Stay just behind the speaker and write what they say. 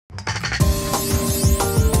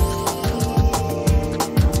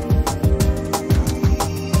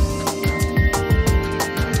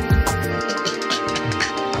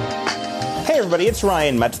everybody, it's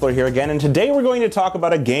Metzler here again, and today we're going to talk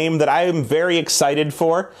about a game that I am very excited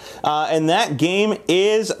for, and that game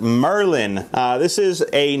is Merlin. This is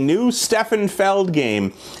a new Stefan Feld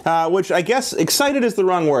game, which I guess excited is the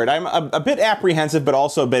wrong word. I'm a bit apprehensive, but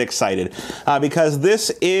also a bit excited, because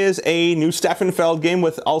this is a new Stefan Feld game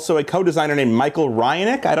with also a co-designer named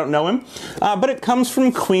Rieneck. I don't know him, but it comes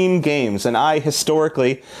from Queen Games, and I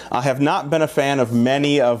historically have not been a fan of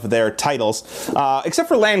many of their titles, except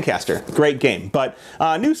for Lancaster. Great game. But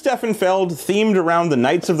new Stefan Feld themed around the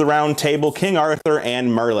Knights of the Round Table, King Arthur,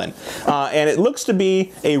 and Merlin. And it looks to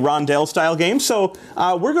be a rondel style game, so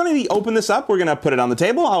we're going to open this up, we're going to put it on the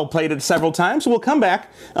table, I'll play it several times, we'll come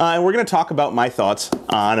back, and we're going to talk about my thoughts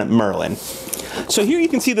on Merlin. So here you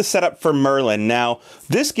can see the setup for Merlin. Now,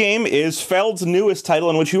 this game is Feld's newest title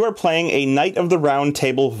in which you are playing a Knight of the Round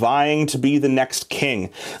Table vying to be the next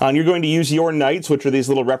king. And you're going to use your knights, which are these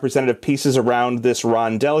little representative pieces around this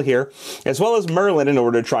rondel here, as well as Merlin in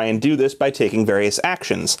order to try and do this by taking various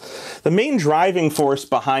actions. The main driving force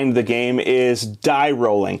behind the game is die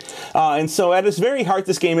rolling. And so at its very heart,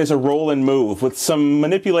 this game is a roll and move with some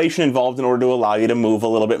manipulation involved in order to allow you to move a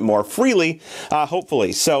little bit more freely,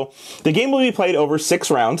 hopefully. So the game will be played over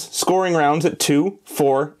 6 rounds, scoring rounds at 2,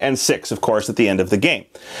 4, and 6, of course, at the end of the game.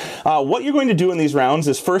 What you're going to do in these rounds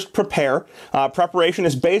is first prepare. Preparation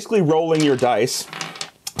is basically rolling your dice.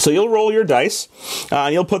 So you'll roll your dice,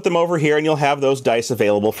 and you'll put them over here, and you'll have those dice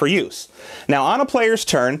available for use. Now, on a player's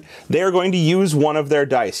turn, they are going to use one of their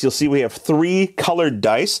dice. You'll see we have 3 colored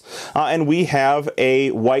dice, and we have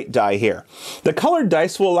a white die here. The colored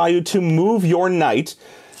dice will allow you to move your knight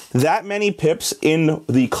that many pips in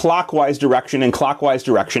the clockwise direction and clockwise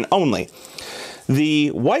direction only. The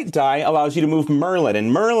white die allows you to move Merlin,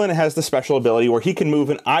 and Merlin has the special ability where he can move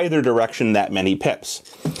in either direction that many pips.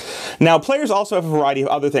 Now, players also have a variety of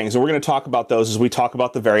other things, and we're going to talk about those as we talk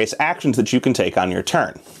about the various actions that you can take on your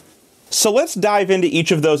turn. So let's dive into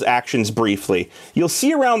each of those actions briefly. You'll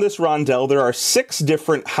see around this rondel there are 6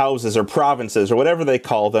 different houses or provinces or whatever they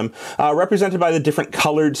call them, represented by the different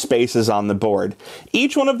colored spaces on the board.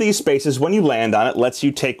 Each one of these spaces, when you land on it, lets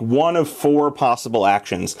you take one of 4 possible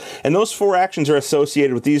actions. And those 4 actions are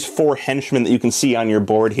associated with these 4 henchmen that you can see on your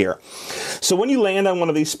board here. So when you land on one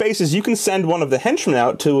of these spaces, you can send one of the henchmen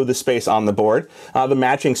out to the space on the board, the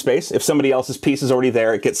matching space. If somebody else's piece is already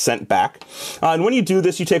there, it gets sent back. And when you do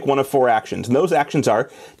this, you take one of 4 actions, and those actions are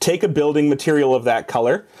take a building material of that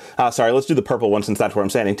color. Sorry, let's do the purple one since that's where I'm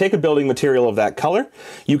standing. Take a building material of that color.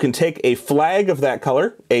 You can take a flag of that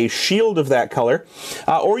color, a shield of that color,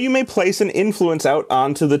 or you may place an influence out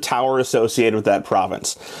onto the tower associated with that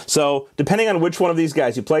province. So depending on which one of these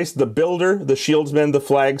guys you place, the builder, the shieldsman, the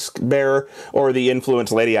flag bearer, or the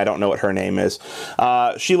influence lady, I don't know what her name is,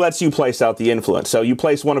 she lets you place out the influence. So you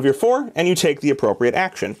place one of your 4 and you take the appropriate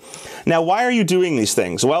action. Now, why are you doing these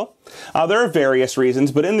things? Well, there are various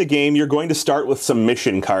reasons, but in the game you're going to start with some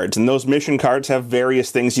mission cards, and those mission cards have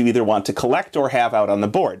various things you either want to collect or have out on the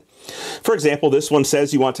board. For example, this one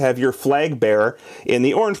says you want to have your flag bearer in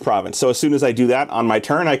the orange province, so as soon as I do that on my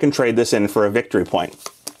turn, I can trade this in for a victory point.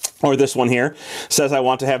 Or this one here says I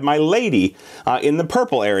want to have my lady in the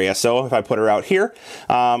purple area. So if I put her out here,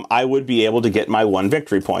 I would be able to get my 1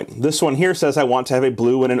 victory point. This one here says I want to have a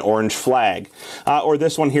blue and an orange flag. Or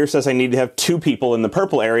this one here says I need to have 2 people in the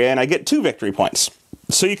purple area and I get 2 victory points.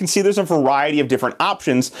 So you can see there's a variety of different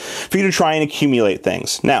options for you to try and accumulate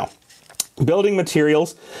things. Now, building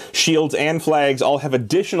materials, shields, and flags all have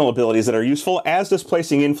additional abilities that are useful, as does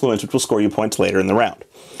placing influence, which will score you points later in the round.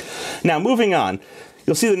 Now, moving on.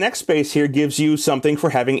 You'll see the next space here gives you something for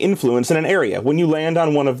having influence in an area. When you land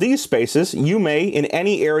on one of these spaces, you may, in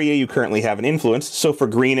any area you currently have an influence, so for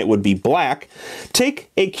green it would be black, take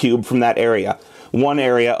a cube from that area. 1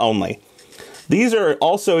 area only. These are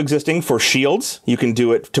also existing for shields. You can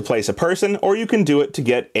do it to place a person, or you can do it to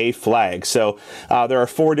get a flag. So there are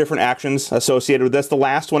 4 different actions associated with this. The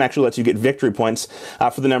last one actually lets you get victory points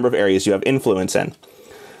for the number of areas you have influence in.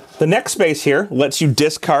 The next space here lets you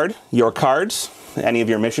discard your cards, any of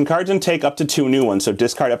your mission cards, and take up to 2 new ones. So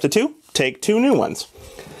discard up to 2, take 2 new ones.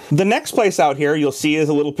 The next place out here you'll see is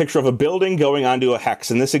a little picture of a building going onto a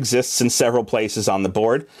hex, and this exists in several places on the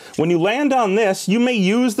board. When you land on this, you may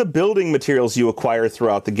use the building materials you acquire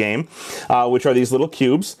throughout the game, which are these little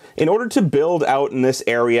cubes, in order to build out in this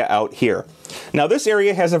area out here. Now, this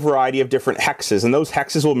area has a variety of different hexes, and those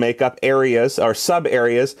hexes will make up areas or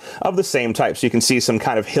sub-areas of the same type. So you can see some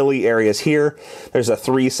kind of hilly areas here. There's a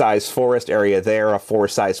 3-size forest area there, a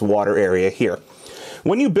 4-size water area here.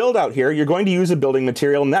 When you build out here, you're going to use a building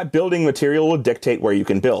material, and that building material will dictate where you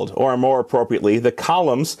can build, or more appropriately, the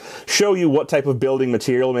columns show you what type of building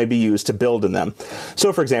material may be used to build in them.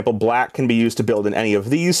 So for example, black can be used to build in any of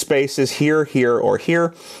these spaces, here, here, or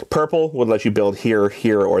here. Purple would let you build here,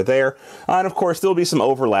 here, or there. And of course, there'll be some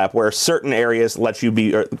overlap where certain areas let you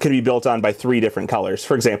be, or can be built on by 3 different colors.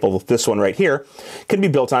 For example, this one right here can be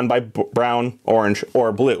built on by brown, orange,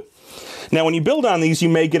 or blue. Now, when you build on these, you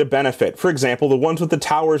may get a benefit. For example, the ones with the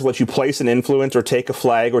towers let you place an influence or take a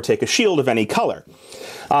flag or take a shield of any color.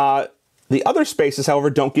 The other spaces, however,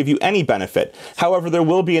 don't give you any benefit. However, there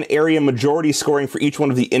will be an area majority scoring for each one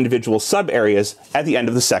of the individual sub-areas at the end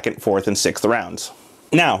of the 2nd, 4th, and 6th rounds.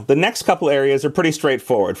 Now, the next couple areas are pretty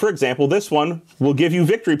straightforward. For example, this one will give you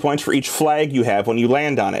victory points for each flag you have when you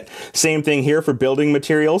land on it. Same thing here for building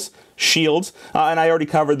materials, shields, and I already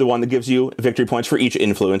covered the one that gives you victory points for each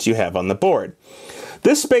influence you have on the board.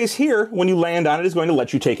 This space here, when you land on it, is going to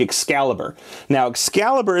let you take Excalibur. Now,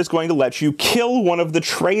 Excalibur is going to let you kill one of the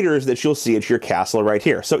traitors that you'll see at your castle right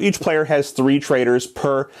here. So each player has 3 traitors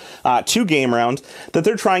per 2 game round that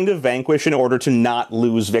they're trying to vanquish in order to not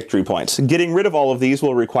lose victory points. Getting rid of all of these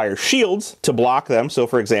will require shields to block them. So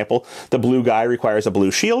for example, the blue guy requires a blue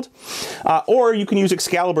shield. Or you can use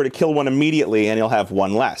Excalibur to kill one immediately and you'll have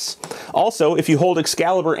 1 less. Also, if you hold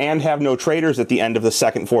Excalibur and have no traitors at the end of the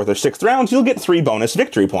 2nd, 4th, or 6th rounds, you'll get 3 bonus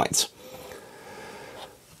victory points.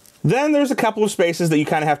 Then there's a couple of spaces that you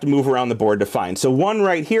kind of have to move around the board to find. So one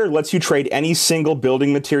right here lets you trade any single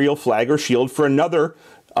building material, flag, or shield for another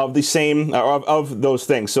of the same of those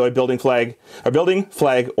things. So a building flag,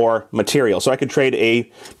 or material. So I could trade a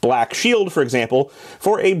black shield, for example,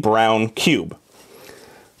 for a brown cube.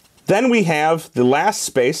 Then we have the last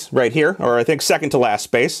space right here, or I think second to last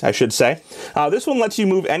space, I should say. This one lets you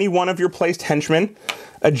move any one of your placed henchmen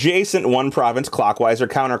adjacent one province clockwise or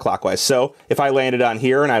counterclockwise. So if I landed on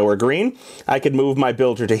here and I were green, I could move my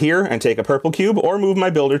builder to here and take a purple cube, or move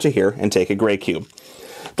my builder to here and take a gray cube.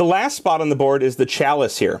 The last spot on the board is the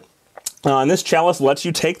chalice here. And this chalice lets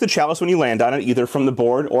you take the chalice when you land on it, either from the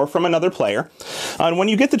board or from another player. And when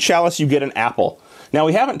you get the chalice, you get an apple. Now,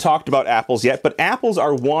 we haven't talked about apples yet, but apples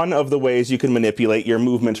are one of the ways you can manipulate your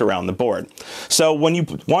movement around the board. So when you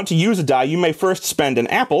want to use a die, you may first spend an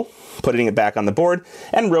apple, putting it back on the board,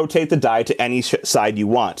 and rotate the die to any side you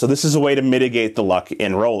want. So this is a way to mitigate the luck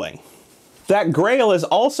in rolling. That grail is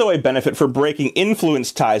also a benefit for breaking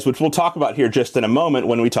influence ties, which we'll talk about here just in a moment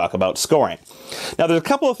when we talk about scoring. Now, there's a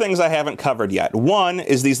couple of things I haven't covered yet. One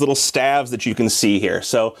is these little staves that you can see here.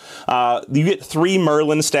 So you get 3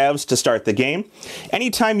 Merlin staves to start the game.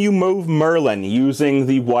 Anytime you move Merlin using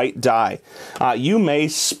the white die, you may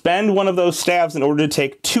spend one of those staves in order to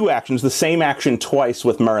take 2 actions, the same action twice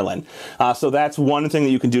with Merlin. So that's one thing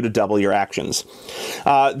that you can do to double your actions.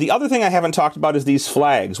 The other thing I haven't talked about is these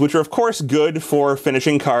flags, which are of course good for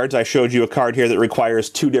finishing cards. I showed you a card here that requires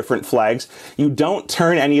 2 different flags. You don't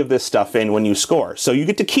turn any of this stuff in when you score, so you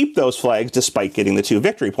get to keep those flags despite getting the 2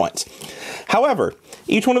 victory points. However,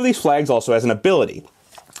 each one of these flags also has an ability.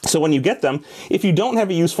 So when you get them, if you don't have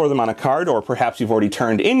a use for them on a card, or perhaps you've already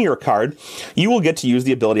turned in your card, you will get to use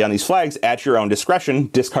the ability on these flags at your own discretion,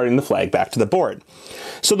 discarding the flag back to the board.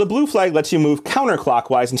 So the blue flag lets you move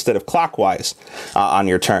counterclockwise instead of clockwise on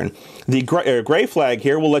your turn. The gray flag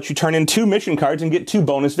here will let you turn in 2 mission cards and get 2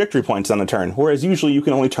 bonus victory points on the turn, whereas usually you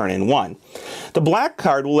can only turn in 1. The black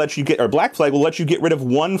card will let you get, or black flag will let you get rid of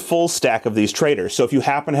 1 full stack of these traitors. So if you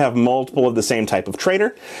happen to have multiple of the same type of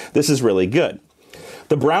traitor, this is really good.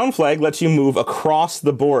 The brown flag lets you move across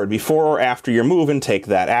the board before or after your move and take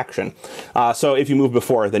that action. So if you move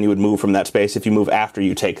before, then you would move from that space. If you move after,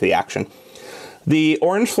 you take the action. The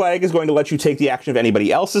orange flag is going to let you take the action of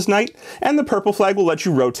anybody else's knight, and the purple flag will let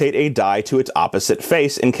you rotate a die to its opposite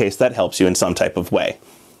face in case that helps you in some type of way.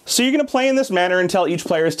 So you're going to play in this manner until each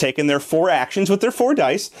player has taken their 4 actions with their 4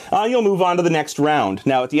 dice. You'll move on to the next round.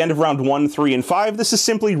 Now, at the end of round 1, 3, and 5, this is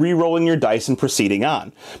simply re-rolling your dice and proceeding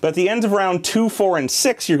on. But at the end of round 2, 4, and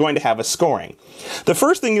 6, you're going to have a scoring. The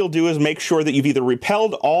first thing you'll do is make sure that you've either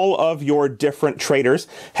repelled all of your different traitors,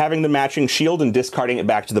 having the matching shield and discarding it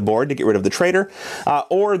back to the board to get rid of the traitor,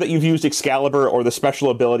 or that you've used Excalibur or the special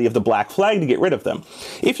ability of the black flag to get rid of them.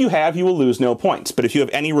 If you have, you will lose no points, but if you have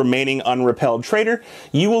any remaining unrepelled traitor,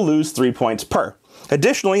 you will lose 3 points per.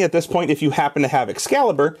 Additionally, at this point, if you happen to have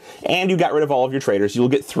Excalibur and you got rid of all of your traitors, you'll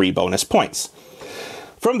get 3 bonus points.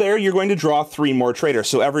 From there, you're going to draw 3 more traitors.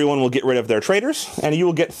 So everyone will get rid of their traitors, and you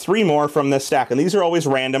will get 3 more from this stack. And these are always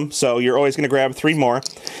random, so you're always going to grab 3 more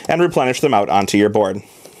and replenish them out onto your board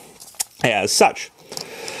as such.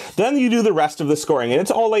 Then you do the rest of the scoring, and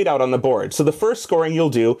it's all laid out on the board. So the first scoring you'll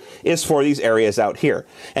do is for these areas out here.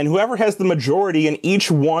 And whoever has the majority in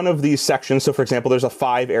each one of these sections, so for example, there's a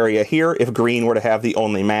 5 area here, if green were to have the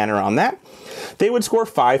only manor on that, they would score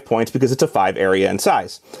 5 points because it's a 5 area in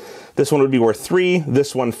size. This one would be worth 3,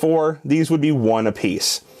 this one 4, these would be 1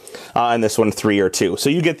 apiece, and this one 3 or 2. So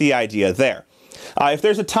you get the idea there. If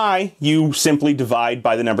there's a tie, you simply divide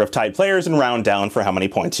by the number of tied players and round down for how many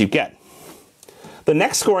points you get. The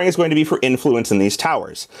next scoring is going to be for influence in these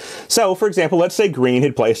towers. So, for example, let's say green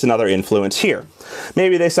had placed another influence here.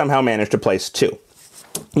 Maybe they somehow managed to place 2.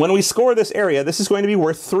 When we score this area, this is going to be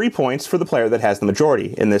worth 3 points for the player that has the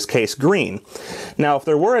majority, in this case green. Now, if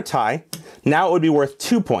there were a tie, now it would be worth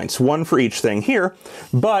 2 points, 1 for each thing here,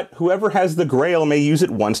 but whoever has the grail may use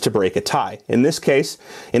it once to break a tie. In this case,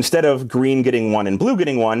 instead of green getting 1 and blue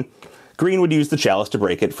getting 1, green would use the chalice to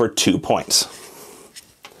break it for 2 points.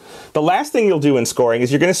 The last thing you'll do in scoring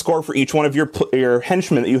is you're going to score for each one of your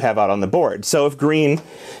henchmen that you have out on the board. So if green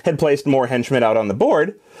had placed more henchmen out on the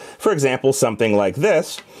board, for example, something like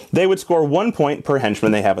this, they would score 1 point per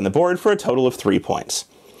henchman they have on the board for a total of 3 points.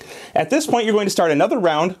 At this point, you're going to start another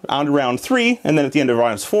round, on to round 3, and then at the end of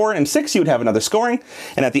rounds 4 and 6, you would have another scoring,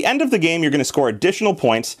 and at the end of the game, you're going to score additional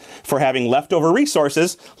points for having leftover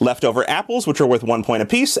resources, leftover apples, which are worth 1 point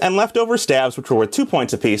apiece, and leftover stabs, which are worth 2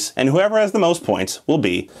 points apiece, and whoever has the most points will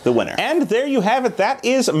be the winner. And there you have it. That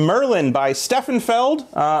is Merlin by Stefan Feld,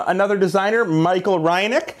 another designer, Michael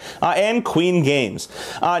Rieneck, and Queen Games.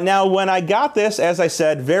 Now, when I got this, as I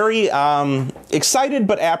said, very excited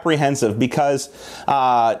but apprehensive because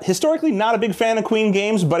historically not a big fan of Queen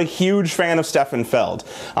Games, but a huge fan of Stefan Feld.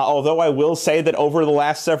 Although I will say that over the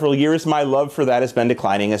last several years, my love for that has been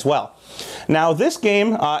declining as well. Now this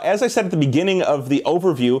game, as I said at the beginning of the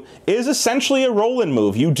overview, is essentially a roll-and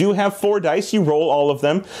move. You do have 4 dice, you roll all of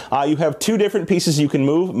them. You have 2 different pieces you can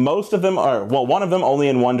move. Most of them are, well, one of them only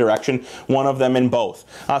in one direction, one of them in both.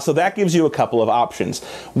 So that gives you a couple of options.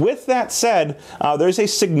 With that said, there's a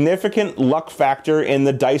significant luck factor in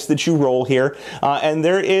the dice that you roll here, and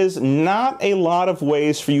there is not a lot of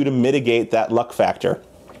ways for you to mitigate that luck factor.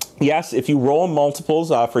 Yes, if you roll multiples,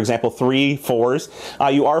 for example 3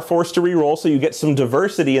 4s, you are forced to re-roll, so you get some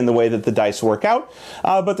diversity in the way that the dice work out,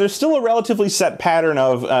 but there's still a relatively set pattern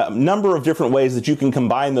of a number of different ways that you can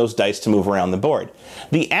combine those dice to move around the board.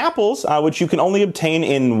 The apples, which you can only obtain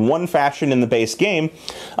in one fashion in the base game,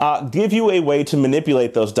 give you a way to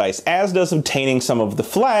manipulate those dice, as does obtaining some of the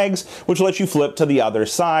flags, which lets you flip to the other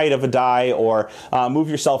side of a die or move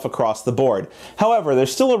yourself across the board. However,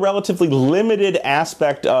 there's still a relatively limited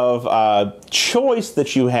aspect of choice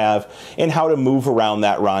that you have in how to move around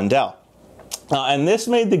that rondel. And this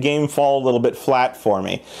made the game fall a little bit flat for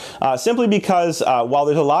me, simply because while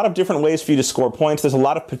there's a lot of different ways for you to score points, there's a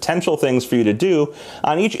lot of potential things for you to do.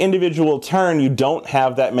 On each individual turn, you don't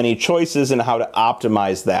have that many choices in how to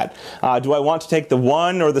optimize that. Do I want to take the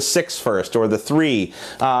 1 or the 6 first, or the 3?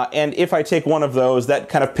 And if I take one of those, that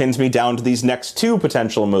kind of pins me down to these next 2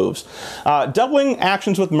 potential moves. Doubling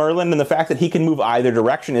actions with Merlin and the fact that he can move either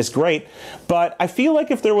direction is great, but I feel like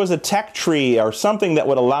if there was a tech tree or something that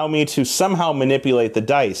would allow me to somehow manipulate the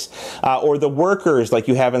dice, or the workers like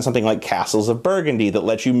you have in something like Castles of Burgundy that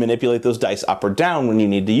lets you manipulate those dice up or down when you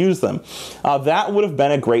need to use them. That would have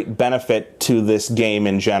been a great benefit to this game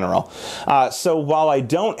in general. So while I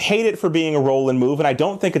don't hate it for being a roll and move, and I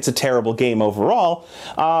don't think it's a terrible game overall,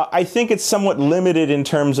 I think it's somewhat limited in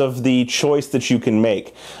terms of the choice that you can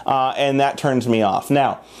make, and that turns me off.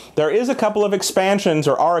 Now, there is a couple of expansions,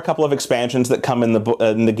 or are a couple of expansions that come in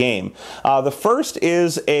the game. The first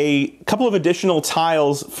is a couple of additional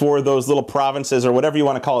tiles for those little provinces, or whatever you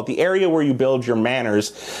want to call it, the area where you build your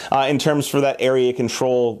manors, in terms for that area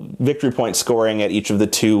control victory point scoring at each of the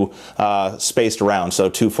 2 spaced around, so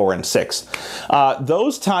 2, 4, and 6.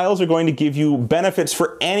 Those tiles are going to give you benefits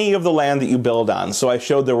for any of the land that you build on. So I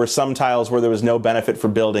showed there were some tiles where there was no benefit for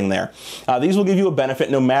building there. These will give you a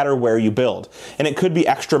benefit no matter where you build, and it could be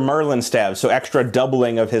extra Merlin stabs, so extra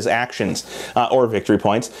doubling of his actions or victory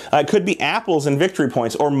points. It could be apples and victory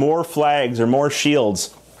points, or more flags or more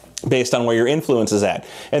shields based on where your influence is at.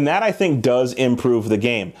 And that, I think, does improve the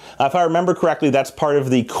game. If I remember correctly, that's part of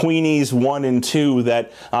the Queenies 1 and 2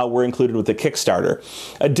 that were included with the Kickstarter.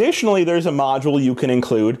 Additionally, there's a module you can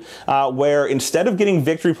include where instead of getting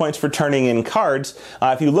victory points for turning in cards,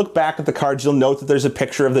 if you look back at the cards, you'll note that there's a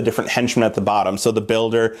picture of the different henchmen at the bottom. So the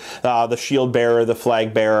builder, the shield bearer, the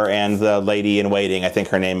flag bearer, and the lady in waiting, I think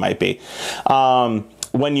her name might be.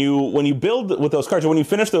 when you build with those cards, or when you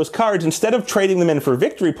finish those cards, instead of trading them in for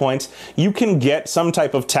victory points, you can get some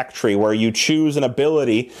type of tech tree where you choose an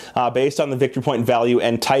ability based on the victory point value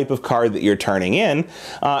and type of card that you're turning in,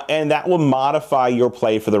 and that will modify your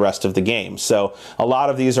play for the rest of the game. So a lot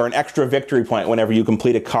of these are an extra victory point whenever you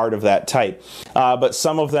complete a card of that type. But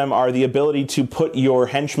some of them are the ability to put your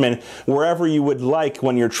henchman wherever you would like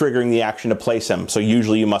when you're triggering the action to place him. So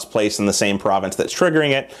usually you must place in the same province that's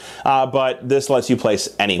triggering it, but this lets you place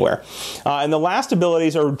anywhere. And the last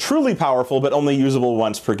abilities are truly powerful, but only usable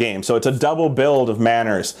once per game. So it's a double build of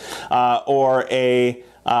manners, or a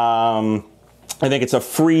I think it's a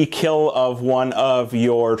free kill of one of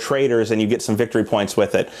your traders and you get some victory points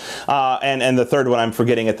with it. And the third one I'm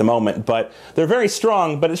forgetting at the moment, but they're very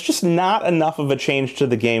strong, but it's just not enough of a change to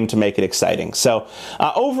the game to make it exciting. So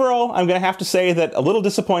overall, I'm going to have to say that a little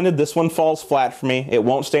disappointed. This one falls flat for me. It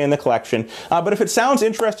won't stay in the collection. But if it sounds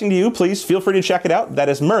interesting to you, please feel free to check it out. That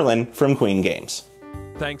is Merlin from Queen Games.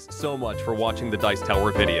 Thanks so much for watching the Dice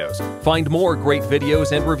Tower videos. Find more great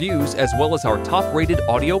videos and reviews, as well as our top-rated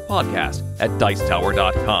audio podcast at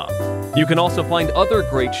Dicetower.com. You can also find other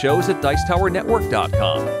great shows at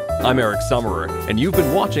Dicetowernetwork.com. I'm Eric Summerer, and you've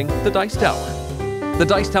been watching the Dice Tower. The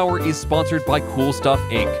Dice Tower is sponsored by Cool Stuff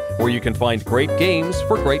Inc., where you can find great games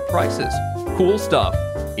for great prices. Cool stuff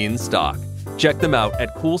in stock. Check them out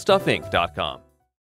at CoolStuffInc.com.